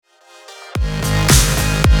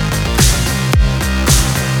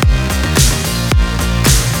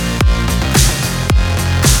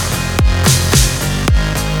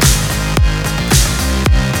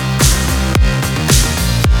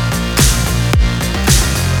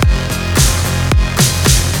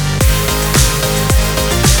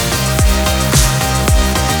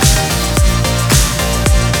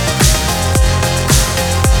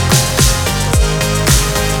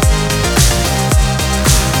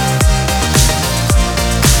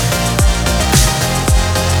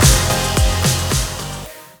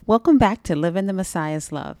Welcome back to Live in the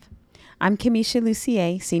Messiah's Love. I'm Kamisha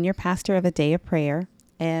Lucier, Senior Pastor of A Day of Prayer,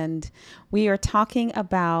 and we are talking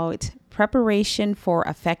about preparation for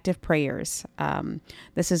effective prayers.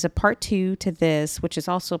 This is a part 2 to this, which is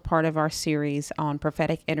also part of our series on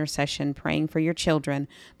prophetic intercession, praying for your children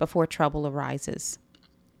before trouble arises.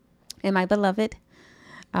 And my beloved,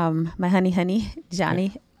 my honey,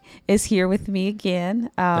 Johnny, is here with me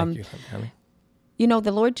again. Thank you, honey. You know,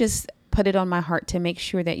 the Lord just put it on my heart to make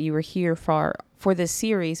sure that you were here for this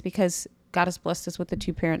series because God has blessed us with a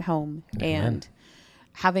 2-parent home. Amen. And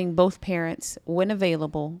having both parents, when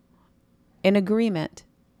available, in agreement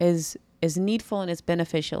is needful and is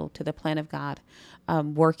beneficial to the plan of God,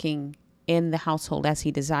 working in the household as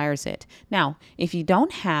he desires it. Now, if you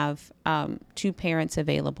don't have 2 parents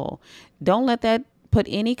available, don't let that put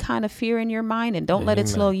any kind of fear in your mind, and don't let it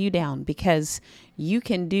slow you down, because you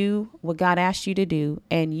can do what God asked you to do,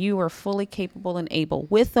 and you are fully capable and able,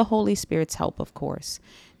 with the Holy Spirit's help, of course,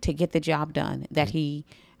 to get the job done that he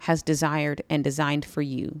has desired and designed for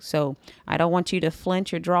you. So I don't want you to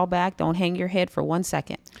flinch or draw back. Don't hang your head for 1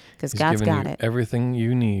 second, because God's got it. Everything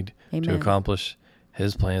you need Amen. to accomplish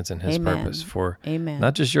his plans and his Amen. purpose for Amen.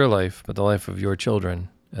 not just your life, but the life of your children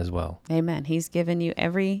as well. Amen. He's given you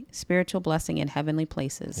every spiritual blessing in heavenly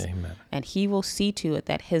places. Amen. And he will see to it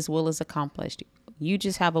that his will is accomplished. You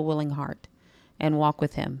just have a willing heart and walk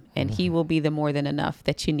with him, and he will be the more than enough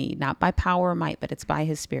that you need, not by power or might, but it's by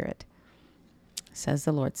his Spirit, says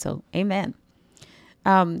the Lord. So, amen.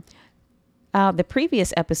 The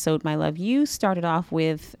previous episode, my love, you started off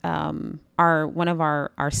with one of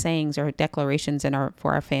our sayings or declarations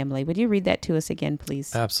for our family. Would you read that to us again,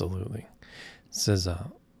 please? Absolutely. It says,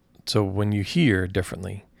 so when you hear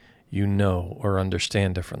differently, you know or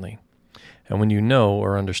understand differently. And when you know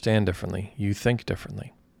or understand differently, you think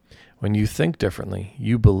differently. When you think differently,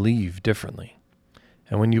 you believe differently.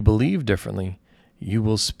 And when you believe differently, you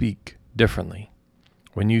will speak differently.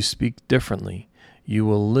 When you speak differently, you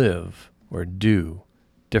will live or do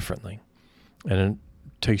differently. And it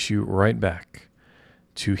takes you right back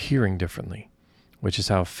to hearing differently, which is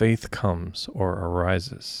how faith comes or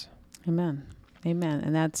arises. Amen. Amen.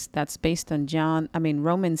 And that's based on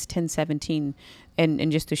Romans 10:17,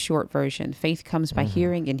 and just a short version. Faith comes by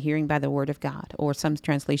hearing, and hearing by the word of God, or some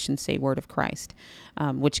translations say word of Christ,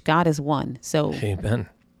 which God is one. So Amen.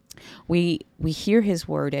 We hear his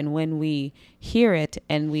word, and when we hear it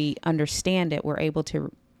and we understand it, we're able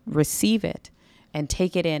to receive it and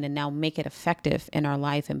take it in and now make it effective in our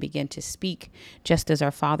life and begin to speak just as our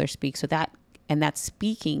Father speaks. So that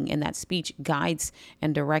speaking and that speech guides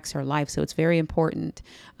and directs our life. So it's very important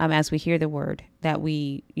as we hear the word that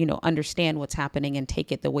we, understand what's happening and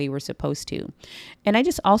take it the way we're supposed to. And I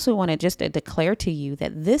just also want to declare to you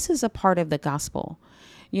that this is a part of the gospel.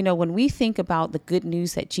 When we think about the good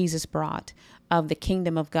news that Jesus brought of the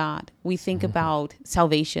kingdom of God, we think about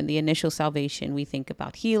salvation, the initial salvation. We think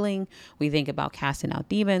about healing. We think about casting out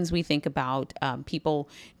demons. We think about people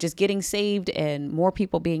just getting saved and more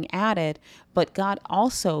people being added. But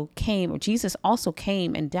Jesus also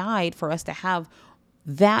came and died for us to have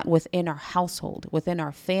that within our household, within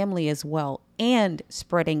our family as well, and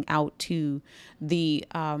spreading out to the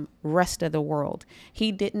rest of the world.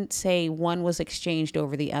 He didn't say one was exchanged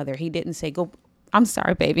over the other. He didn't say, go, I'm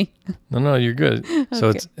sorry, baby. No, you're good. Okay. So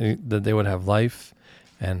it's that they would have life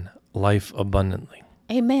and life abundantly.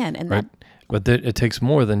 Amen. And right? But it takes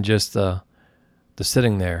more than just the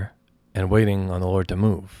sitting there and waiting on the Lord to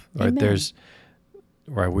move. Right?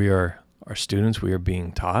 Amen. We are students. We are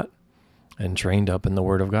being taught and trained up in the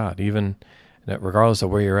Word of God, even regardless of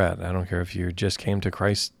where you're at. I don't care if you just came to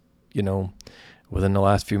Christ, within the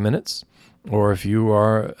last few minutes, or if you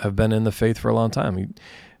have been in the faith for a long time.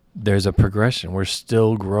 There's a progression. We're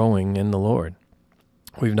still growing in the Lord.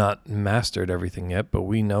 We've not mastered everything yet, but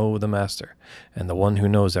we know the Master and the one who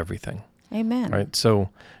knows everything. Amen. Right? So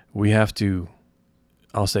we have to,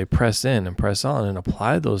 I'll say, press in and press on and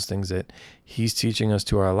apply those things that he's teaching us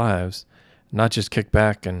to our lives, not just kick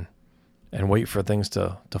back and wait for things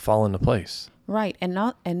to fall into place. Right.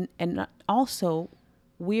 And also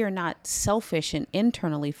we are not selfish and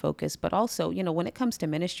internally focused, but also, when it comes to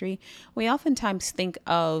ministry, we oftentimes think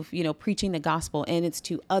of, preaching the gospel and it's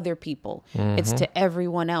to other people. It's to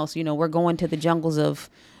everyone else. We're going to the jungles of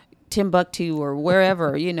Timbuktu or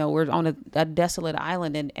wherever, we're on a desolate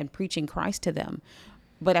island and preaching Christ to them.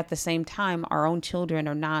 But at the same time, our own children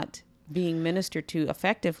are not being ministered to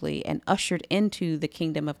effectively and ushered into the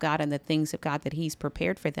kingdom of God and the things of God that he's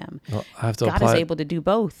prepared for them. Well, I have to God is able to do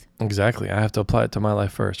both. Exactly. I have to apply it to my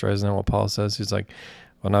life first, right? Isn't that what Paul says? He's like,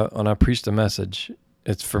 when I preach the message,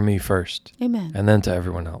 it's for me first. Amen. And then to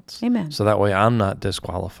everyone else. Amen. So that way I'm not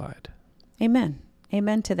disqualified. Amen.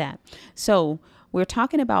 Amen to that. So we're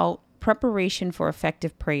talking about preparation for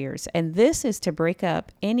effective prayers. And this is to break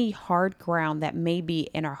up any hard ground that may be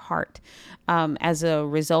in our heart as a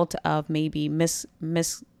result of maybe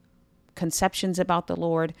misconceptions about the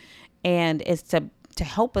Lord. And it's to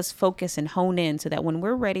help us focus and hone in so that when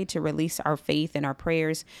we're ready to release our faith and our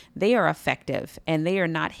prayers, they are effective and they are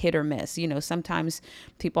not hit or miss. You know, sometimes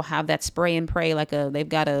people have that spray and pray like they've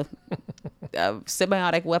got a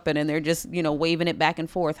semiotic weapon and they're just, you know, waving it back and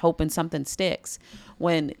forth, hoping something sticks.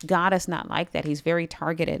 When God is not like that, he's very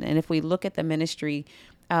targeted. And if we look at the ministry,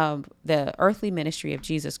 the earthly ministry of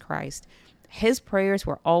Jesus Christ, his prayers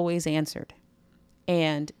were always answered.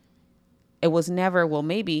 And it was never,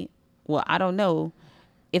 I don't know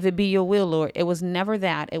if it be your will, Lord. It was never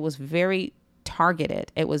that. It was very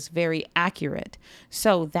targeted. It was very accurate.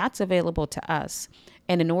 So that's available to us.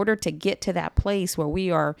 And in order to get to that place where we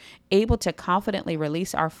are able to confidently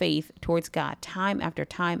release our faith towards God time after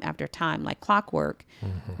time after time, like clockwork,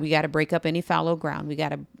 we got to break up any fallow ground. We got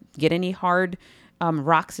to get any hard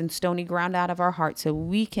rocks and stony ground out of our heart so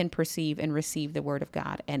we can perceive and receive the word of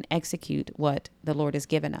God and execute what the Lord has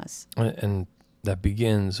given us. And that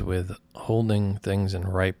begins with holding things in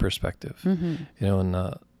right perspective. You know, in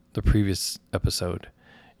the previous episode,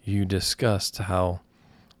 you discussed how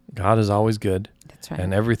God is always good. That's right.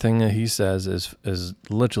 And everything that he says is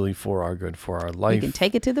literally for our good, for our life. We can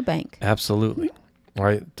take it to the bank. Absolutely.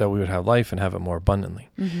 Right? That we would have life and have it more abundantly.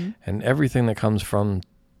 And everything that comes from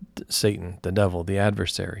Satan, the devil, the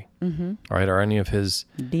adversary, right, or any of his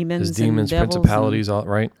demons, principalities, all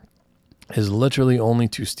right, is literally only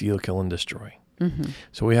to steal, kill, and destroy.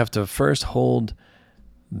 So we have to first hold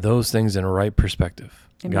those things in a right perspective.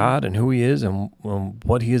 Amen. God and who he is and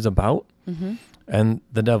what he is about, and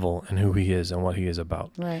the devil and who he is and what he is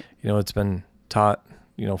about. Right. You know, it's been taught,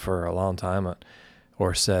 you know, for a long time,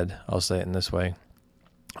 or said, I'll say it in this way,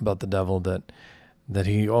 about the devil, that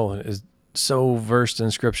he is so versed in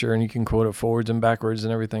scripture and you can quote it forwards and backwards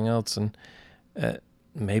and everything else. And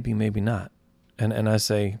maybe not. And I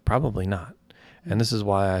say probably not. And this is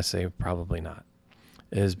why I say probably not,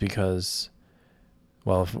 is because,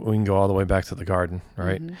 well, if we can go all the way back to the garden,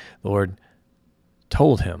 right? The Lord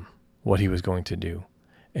told him what he was going to do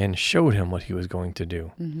and showed him what he was going to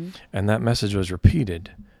do. And that message was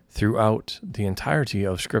repeated throughout the entirety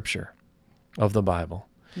of scripture, of the Bible,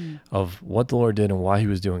 of what the Lord did and why he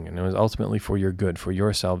was doing it. And it was ultimately for your good, for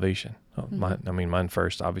your salvation. Mine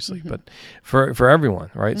first, obviously, but for everyone,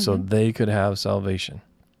 right? So they could have salvation.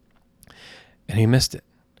 And he missed it.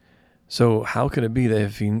 So how could it be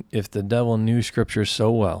that if the devil knew scripture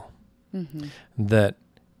so well that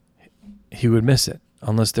he would miss it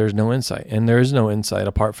unless there's no insight? And there is no insight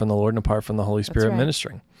apart from the Lord and apart from the Holy Spirit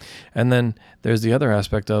ministering. And then there's the other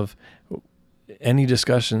aspect of any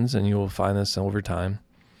discussions, and you will find this over time,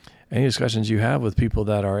 any discussions you have with people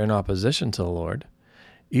that are in opposition to the Lord,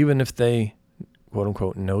 even if they, quote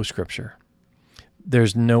unquote, know scripture,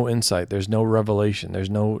 there's no insight, there's no revelation, there's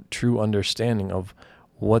no true understanding of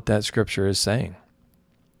what that scripture is saying.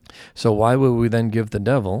 So why would we then give the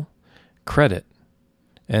devil credit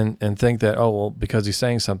and think that, because he's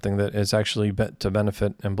saying something that it's actually to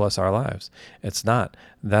benefit and bless our lives? It's not.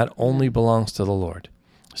 That only belongs to the Lord.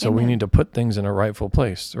 So we need to put things in a rightful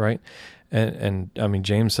place, right? And I mean,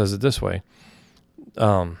 James says it this way,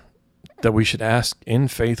 that we should ask in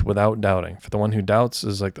faith without doubting. For the one who doubts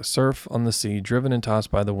is like the surf on the sea, driven and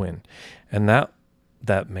tossed by the wind. And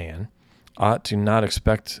that man ought to not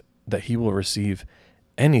expect that he will receive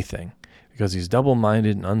anything, because he's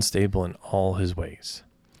double-minded and unstable in all his ways.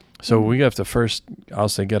 So we have to first, I'll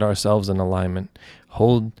say, get ourselves in alignment,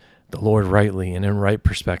 hold the Lord rightly and in right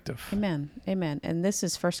perspective. Amen. Amen. And this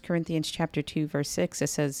is 1 Corinthians chapter 2, verse 6. It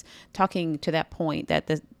says, talking to that point,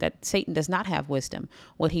 that Satan does not have wisdom.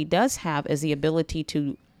 What he does have is the ability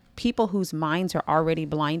to people whose minds are already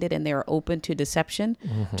blinded and they're open to deception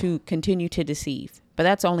to continue to deceive. But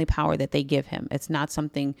that's only power that they give him. It's not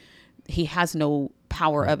something, he has no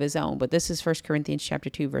power of his own. But this is 1 Corinthians chapter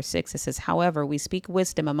 2, verse 6. It says, however, we speak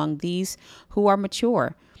wisdom among these who are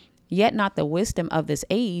mature, yet not the wisdom of this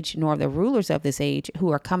age, nor the rulers of this age who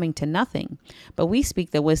are coming to nothing. But we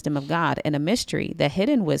speak the wisdom of God in a mystery, the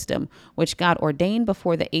hidden wisdom, which God ordained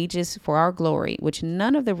before the ages for our glory, which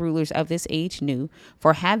none of the rulers of this age knew.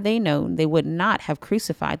 For had they known, they would not have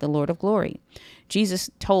crucified the Lord of glory. Jesus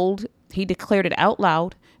he declared it out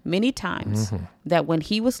loud many times that when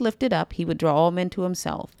he was lifted up, he would draw all men to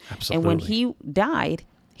himself. Absolutely. And when he died,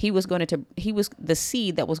 he was the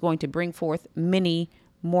seed that was going to bring forth many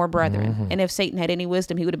more brethren. And if Satan had any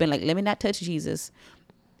wisdom, he would have been like, let me not touch Jesus.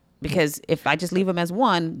 Because if I just leave him as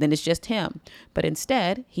one, then it's just him. But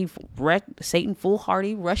instead, Satan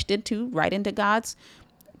foolhardy rushed right into God's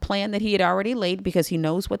plan that he had already laid, because he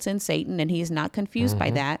knows what's in Satan and he is not confused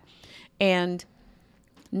by that. And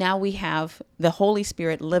now we have the Holy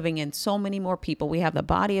Spirit living in so many more people. We have the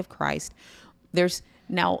body of Christ. There's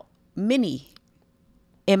now many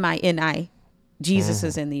M-I-N-I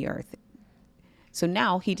Jesuses in the earth. So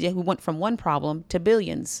now he went from one problem to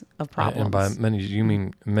billions of problems. And by many, you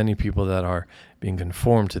mean many people that are being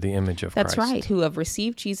conformed to the image of Christ. That's right, who have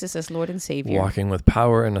received Jesus as Lord and Savior. Walking with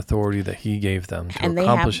power and authority that he gave them to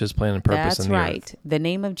accomplish his plan and purpose in the earth. That's right, the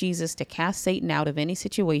name of Jesus to cast Satan out of any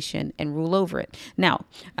situation and rule over it. Now,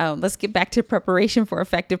 let's get back to preparation for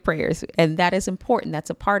effective prayers. And that is important. That's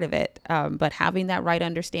a part of it. But having that right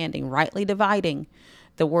understanding, rightly dividing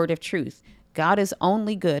the word of truth. God is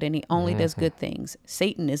only good and he only does good things.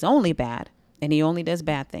 Satan is only bad and he only does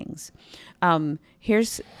bad things.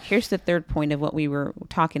 Here's the third point of what we were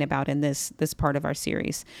talking about in this part of our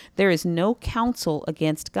series. There is no counsel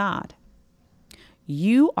against God.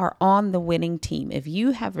 You are on the winning team. If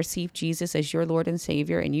you have received Jesus as your Lord and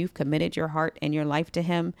Savior and you've committed your heart and your life to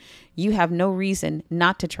him, you have no reason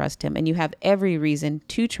not to trust him, and you have every reason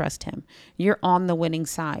to trust him. You're on the winning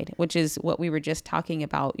side, which is what we were just talking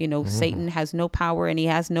about. Satan has no power and he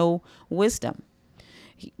has no wisdom.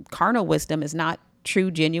 Carnal wisdom is not true,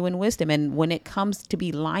 genuine wisdom. And when it comes to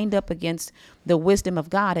be lined up against the wisdom of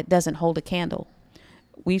God, it doesn't hold a candle.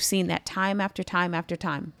 We've seen that time after time after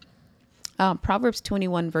time. Proverbs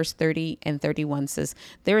 21 verse 30 and 31 says,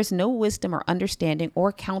 there is no wisdom or understanding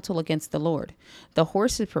or counsel against the Lord. The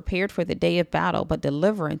horse is prepared for the day of battle, but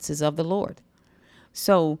deliverance is of the Lord.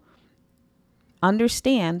 So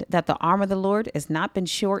understand that the arm of the Lord has not been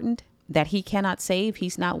shortened, that he cannot save.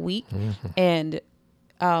 He's not weak. And,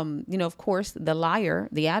 of course, the liar,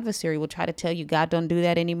 the adversary will try to tell you God don't do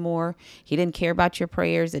that anymore. He didn't care about your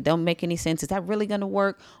prayers. It don't make any sense. Is that really going to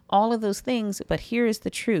work? All of those things. But here is the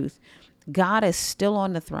truth. God is still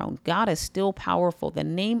on the throne. God is still powerful. The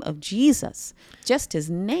name of Jesus, just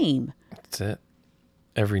his name. That's it.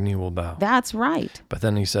 Every knee will bow. That's right. But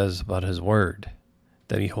then he says about his word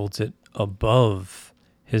that he holds it above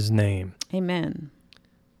his name. Amen.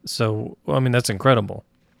 So, that's incredible.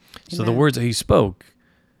 Amen. So the words that he spoke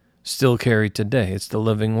still carry today. It's the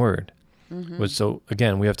living word. So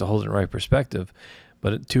again, we have to hold it in right perspective.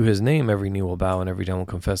 But to his name, every knee will bow and every tongue will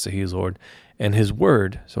confess that he is Lord. And his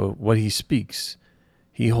word, so what he speaks,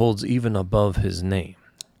 he holds even above his name.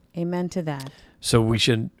 Amen to that. So we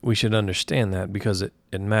should understand that, because it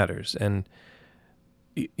matters. And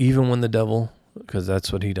even when the devil, because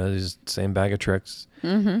that's what he does, he's the same bag of tricks. He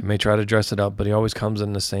may try to dress it up, but he always comes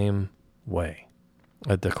in the same way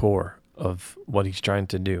at the core of what he's trying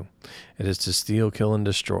to do. It is to steal, kill, and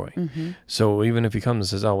destroy. So even if he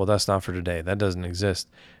comes and says, oh, well, that's not for today, that doesn't exist.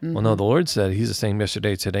 Well, no, the Lord said he's the same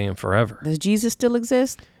yesterday, today, and forever. Does Jesus still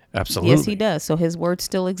exist? Absolutely. Yes, he does. So his word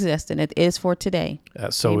still exists, and it is for today.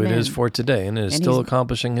 So Amen. It is for today, and it is still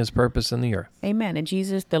accomplishing his purpose in the earth. Amen. And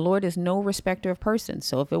Jesus, the Lord, is no respecter of persons.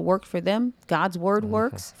 So if it worked for them, God's word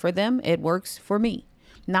works for them, it works for me.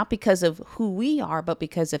 Not because of who we are, but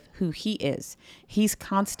because of who he is. He's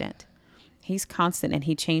constant. He's constant and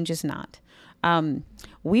he changes not.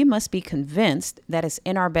 We must be convinced that it's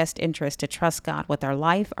in our best interest to trust God with our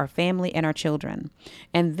life, our family, and our children.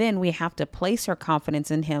 And then we have to place our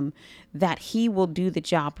confidence in him that he will do the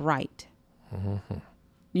job right.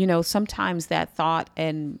 Sometimes that thought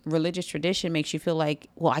and religious tradition makes you feel like,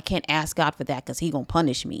 well, I can't ask God for that because he's going to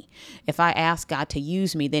punish me. If I ask God to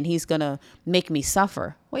use me, then he's going to make me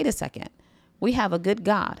suffer. Wait a second. We have a good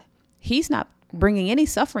God. He's not bringing any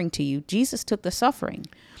suffering to you. Jesus took the suffering.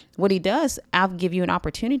 What he does, I'll give you an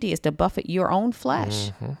opportunity, is to buffet your own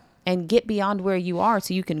flesh and get beyond where you are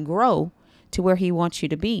so you can grow to where he wants you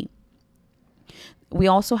to be. We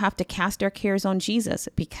also have to cast our cares on Jesus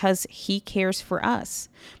because he cares for us.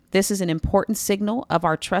 This is an important signal of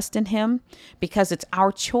our trust in him because it's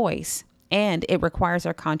our choice and it requires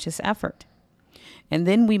our conscious effort. And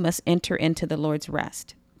then we must enter into the Lord's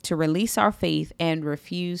rest to release our faith and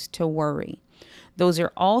refuse to worry. Those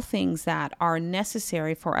are all things that are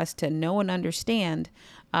necessary for us to know and understand,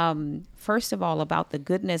 first of all, about the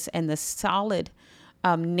goodness and the solid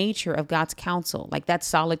nature of God's counsel. Like that's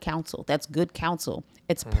solid counsel. That's good counsel.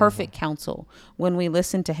 It's perfect counsel when we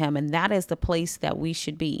listen to him. And that is the place that we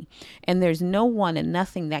should be. And there's no one and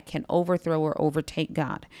nothing that can overthrow or overtake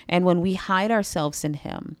God. And when we hide ourselves in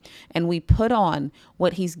him and we put on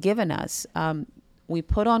what he's given us, we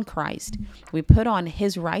put on Christ, we put on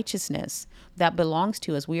his righteousness that belongs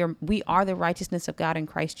to us. We are the righteousness of God in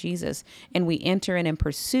Christ Jesus. And we enter in and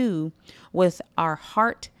pursue with our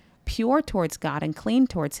heart pure towards God and clean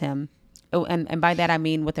towards him. Oh, and by that, I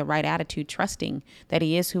mean with the right attitude, trusting that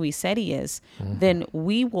he is who he said he is, then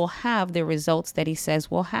we will have the results that he says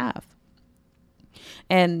we'll have.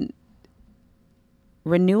 And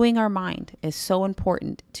renewing our mind is so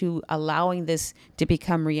important to allowing this to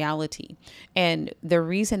become reality. And the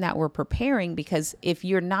reason that we're preparing, because if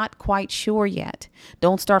you're not quite sure yet,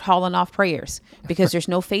 don't start hauling off prayers because there's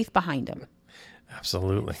no faith behind them.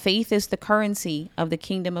 Absolutely. Faith is the currency of the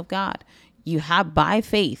kingdom of God. You have by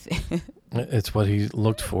faith. It's what he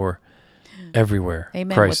looked for everywhere.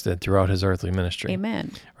 Amen. Christ did throughout his earthly ministry.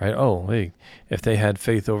 Amen. Right? Oh, hey, if they had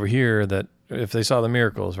faith over here, that if they saw the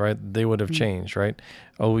miracles, right, they would have changed, right?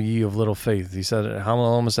 Oh, ye of little faith. He said, how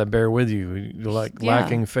long must I bear with you? You're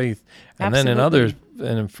lacking faith. And Absolutely. then in others,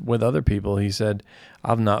 and with other people, he said,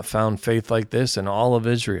 I've not found faith like this in all of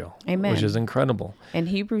Israel. Amen. Which is incredible. And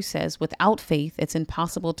Hebrews says, without faith, it's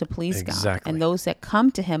impossible to please God. Exactly. And those that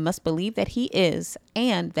come to him must believe that he is,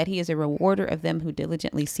 and that he is a rewarder of them who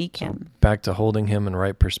diligently seek him. Back to holding him in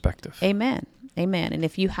right perspective. Amen. Amen. And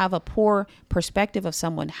if you have a poor perspective of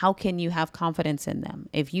someone, how can you have confidence in them?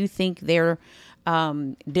 If you think they're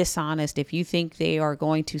dishonest, if you think they are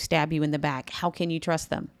going to stab you in the back, how can you trust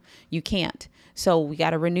them? You can't. So we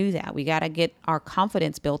got to renew that. We got to get our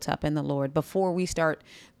confidence built up in the Lord before we start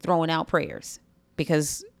throwing out prayers.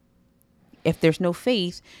 Because if there's no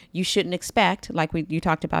faith, you shouldn't expect, like you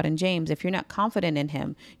talked about in James, if you're not confident in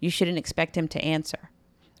him, you shouldn't expect him to answer.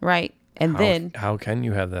 Right? And how can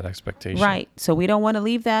you have that expectation? Right. So we don't want to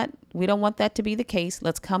leave that. We don't want that to be the case.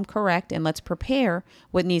 Let's come correct and let's prepare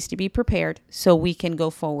what needs to be prepared so we can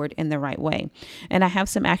go forward in the right way. And I have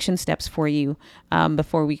some action steps for you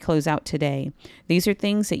before we close out today. These are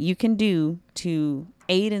things that you can do to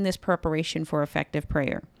aid in this preparation for effective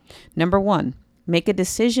prayer. Number 1, make a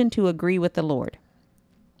decision to agree with the Lord.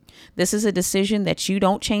 This is a decision that you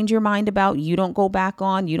don't change your mind about. You don't go back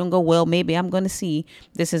on. You don't go, well, maybe I'm going to see.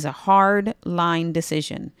 This is a hard line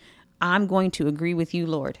decision. I'm going to agree with you,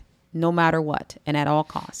 Lord, no matter what and at all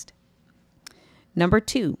cost. Number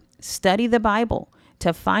 2, study the Bible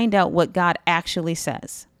to find out what God actually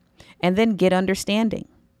says and then get understanding.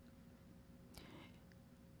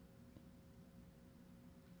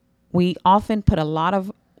 We often put a lot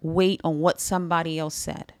of weight on what somebody else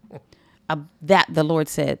said. That the Lord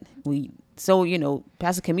said.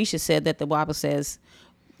 Pastor Kamisha said that the Bible says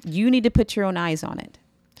you need to put your own eyes on it.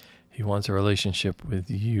 He wants a relationship with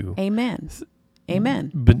you. Amen.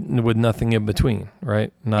 Amen. But with nothing in between,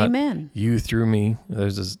 right? Not Amen. You through me.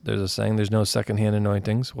 There's a saying, there's no secondhand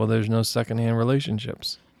anointings. Well, there's no secondhand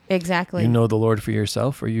relationships. Exactly. You know the Lord for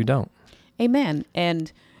yourself or you don't. Amen.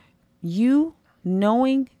 And you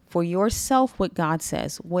knowing for yourself what God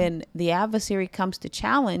says, when the adversary comes to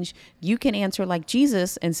challenge, you can answer like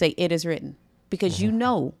Jesus and say, it is written, because you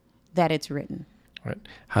know that it's written. Right.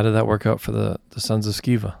 How did that work out for the sons of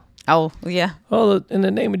Sceva? Oh, yeah. Oh, in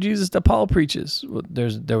the name of Jesus that Paul preaches. Well,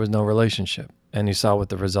 there was no relationship. And you saw what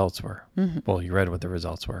the results were. Mm-hmm. Well, you read what the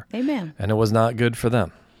results were. Amen. And it was not good for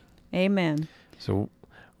them. Amen. So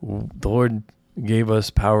the Lord gave us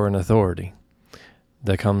power and authority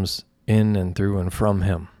that comes in and through and from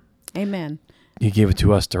him. Amen. He gave it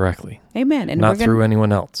to us directly. Amen. And not through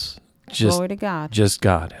anyone else. Glory to God. Just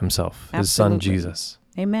God himself, Absolutely. His son Jesus.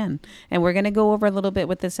 Amen. And we're going to go over a little bit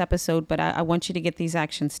with this episode, but I want you to get these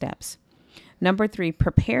action steps. Number 3,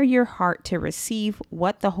 prepare your heart to receive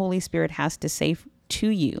what the Holy Spirit has to say to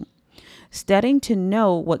you. Studying to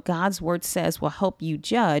know what God's word says will help you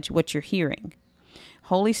judge what you're hearing.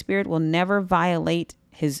 Holy Spirit will never violate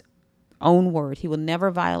his own word. He will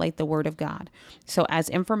never violate the word of God. So as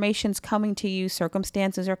information's coming to you,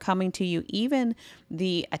 circumstances are coming to you, even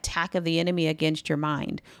the attack of the enemy against your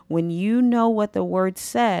mind, when you know what the word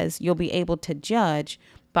says, you'll be able to judge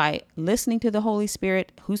by listening to the Holy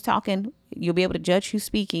Spirit, who's talking. You'll be able to judge who's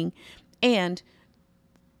speaking and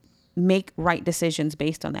make right decisions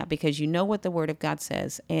based on that, because you know what the word of God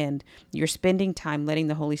says and you're spending time letting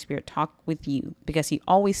the Holy Spirit talk with you, because he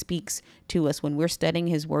always speaks to us when we're studying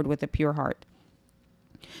his word with a pure heart.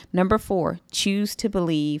 Number 4, choose to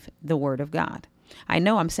believe the word of God. I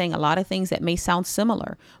know I'm saying a lot of things that may sound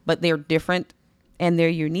similar, but they're different and they're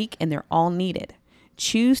unique and they're all needed.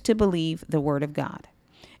 Choose to believe the word of God.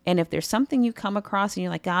 And if there's something you come across and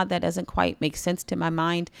you're like, God, that doesn't quite make sense to my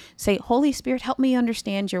mind, say, Holy Spirit, help me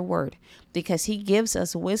understand your word, because he gives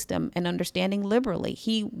us wisdom and understanding liberally.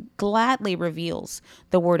 He gladly reveals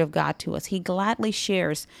the word of God to us. He gladly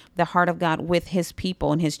shares the heart of God with his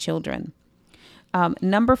people and his children.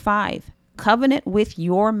 Number 5, covenant with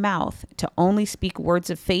your mouth to only speak words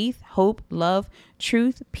of faith, hope, love,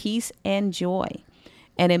 truth, peace, and joy.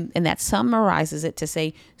 And that summarizes it to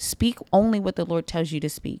say, speak only what the Lord tells you to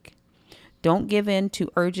speak. Don't give in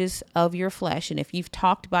to urges of your flesh. And if you've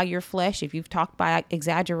talked by your flesh, if you've talked by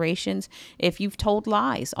exaggerations, if you've told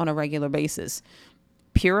lies on a regular basis,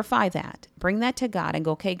 purify that. Bring that to God and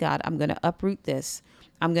go, okay, God, I'm going to uproot this.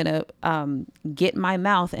 I'm going to get my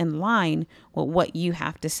mouth in line with what you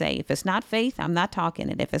have to say. If it's not faith, I'm not talking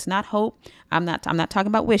it. If it's not hope, I'm not talking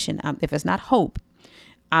about wishing. If it's not hope,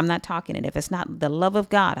 I'm not talking it. If it's not the love of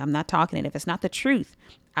God, I'm not talking it. If it's not the truth,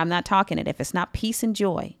 I'm not talking it. If it's not peace and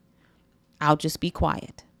joy, I'll just be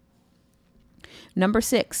quiet. Number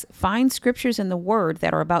 6, find scriptures in the word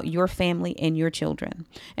that are about your family and your children.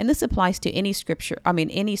 And this applies to any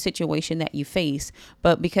any situation that you face.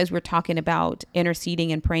 But because we're talking about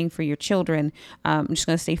interceding and praying for your children, I'm just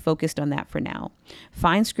going to stay focused on that for now.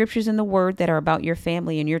 Find scriptures in the word that are about your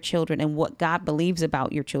family and your children and what God believes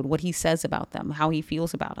about your children, what he says about them, how he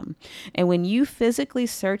feels about them. And when you physically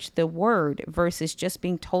search the word versus just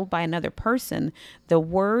being told by another person, the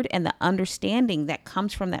word and the understanding that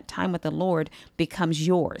comes from that time with the Lord becomes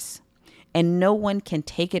yours, and no one can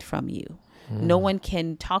take it from you. No one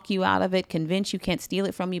can talk you out of it, convince you, can't steal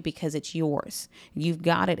it from you, because it's yours. You've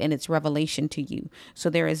got it, and it's revelation to you. So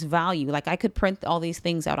there is value. Like, I could print all these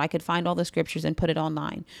things out. I could find all the scriptures and put it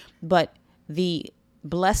online. But the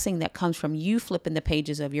blessing that comes from you flipping the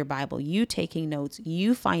pages of your Bible, you taking notes,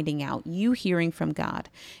 you finding out, you hearing from God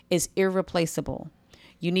is irreplaceable.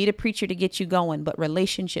 You need a preacher to get you going, but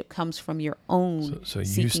relationship comes from your own. So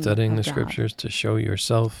you studying the scriptures to show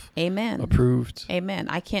yourself Amen. Approved. Amen.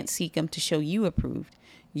 I can't seek them to show you approved.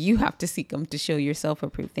 You have to seek them to show yourself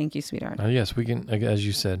approved. Thank you, sweetheart. Yes, we can, as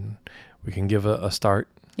you said, we can give a start.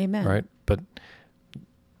 Amen. Right? But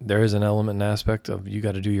there is an element and aspect of you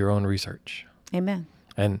got to do your own research. Amen.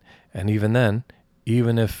 And even then,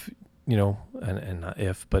 even if, and not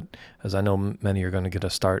if, but as I know many are going to get a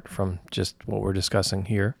start from just what we're discussing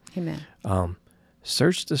here. Amen.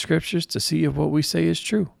 Search the scriptures to see if what we say is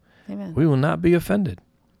true. Amen. We will not be offended.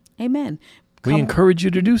 Amen. We encourage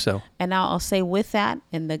you to do so. And now I'll say with that,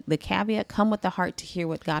 and the caveat, come with the heart to hear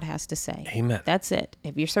what God has to say. Amen. That's it.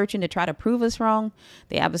 If you're searching to try to prove us wrong,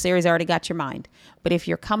 the adversary's already got your mind. But if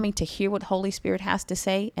you're coming to hear what Holy Spirit has to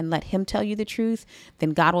say and let him tell you the truth, then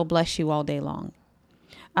God will bless you all day long.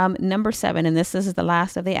 Number 7, and this is the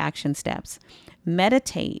last of the action steps.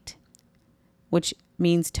 Meditate, which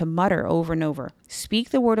means to mutter over and over.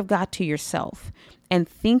 Speak the word of God to yourself and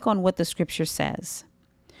think on what the scripture says.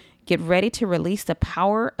 Get ready to release the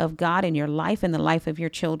power of God in your life and the life of your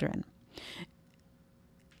children.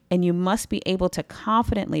 And you must be able to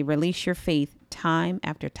confidently release your faith time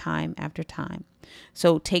after time after time.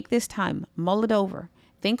 So take this time, mull it over.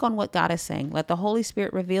 Think on what God is saying. Let the Holy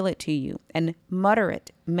Spirit reveal it to you and mutter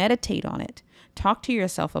it. Meditate on it. Talk to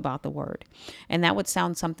yourself about the word. And that would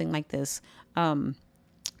sound something like this.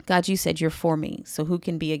 God, you said you're for me, so who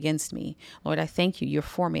can be against me? Lord, I thank you. You're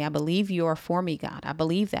for me. I believe you are for me, God. I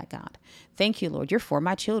believe that, God. Thank you, Lord. You're for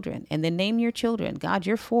my children. And then name your children. God,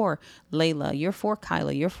 you're for Layla. You're for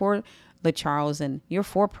Kyla. You're for LaCharles. And you're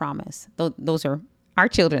for Promise. Those are our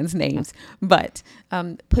children's names, but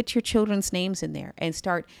put your children's names in there and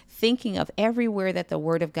start thinking of everywhere that the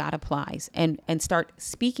word of God applies and start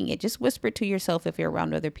speaking it. Just whisper it to yourself if you're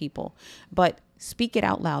around other people, but speak it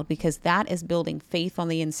out loud, because that is building faith on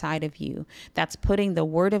the inside of you. That's putting the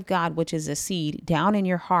word of God, which is a seed, down in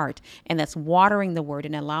your heart, and that's watering the word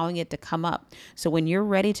and allowing it to come up. So when you're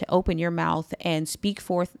ready to open your mouth and speak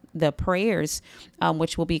forth the prayers,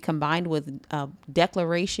 which will be combined with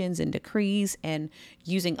declarations and decrees and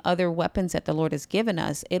using other weapons that the Lord has given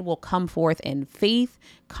us, it will come forth in faith,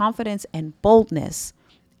 confidence, and boldness,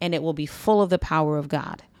 and it will be full of the power of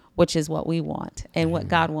God, which is what we want and what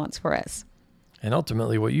God wants for us. And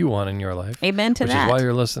ultimately what you want in your life. Amen to that. Which is why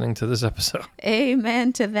you're listening to this episode.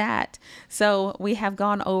 Amen to that. So we have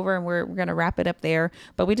gone over and we're going to wrap it up there.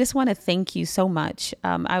 But we just want to thank you so much.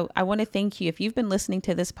 I want to thank you. If you've been listening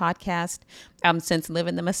to this podcast since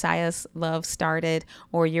Living the Messiah's Love started,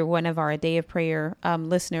 or you're one of our A Day of Prayer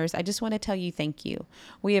listeners, I just want to tell you thank you.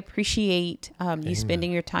 We appreciate you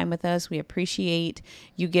spending your time with us. We appreciate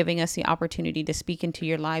you giving us the opportunity to speak into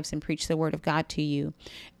your lives and preach the word of God to you.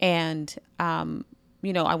 And I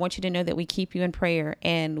want you to know that we keep you in prayer,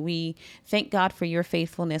 and we thank God for your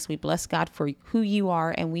faithfulness. We bless God for who you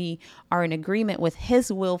are, and we are in agreement with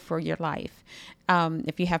his will for your life.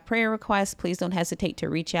 If you have prayer requests, please don't hesitate to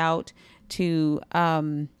reach out to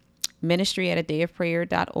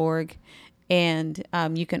ministry@adayofprayer.org. And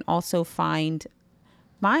you can also find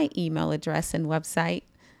my email address and website.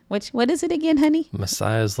 What is it again, honey?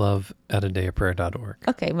 messiahslove@adayofprayer.org.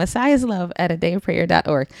 Okay,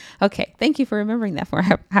 messiahslove@adayofprayer.org. Okay, thank you for remembering that for me.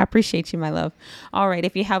 I appreciate you, my love. All right,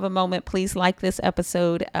 if you have a moment, please like this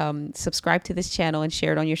episode, subscribe to this channel, and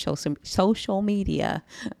share it on your social media.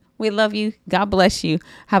 We love you. God bless you.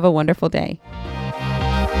 Have a wonderful day.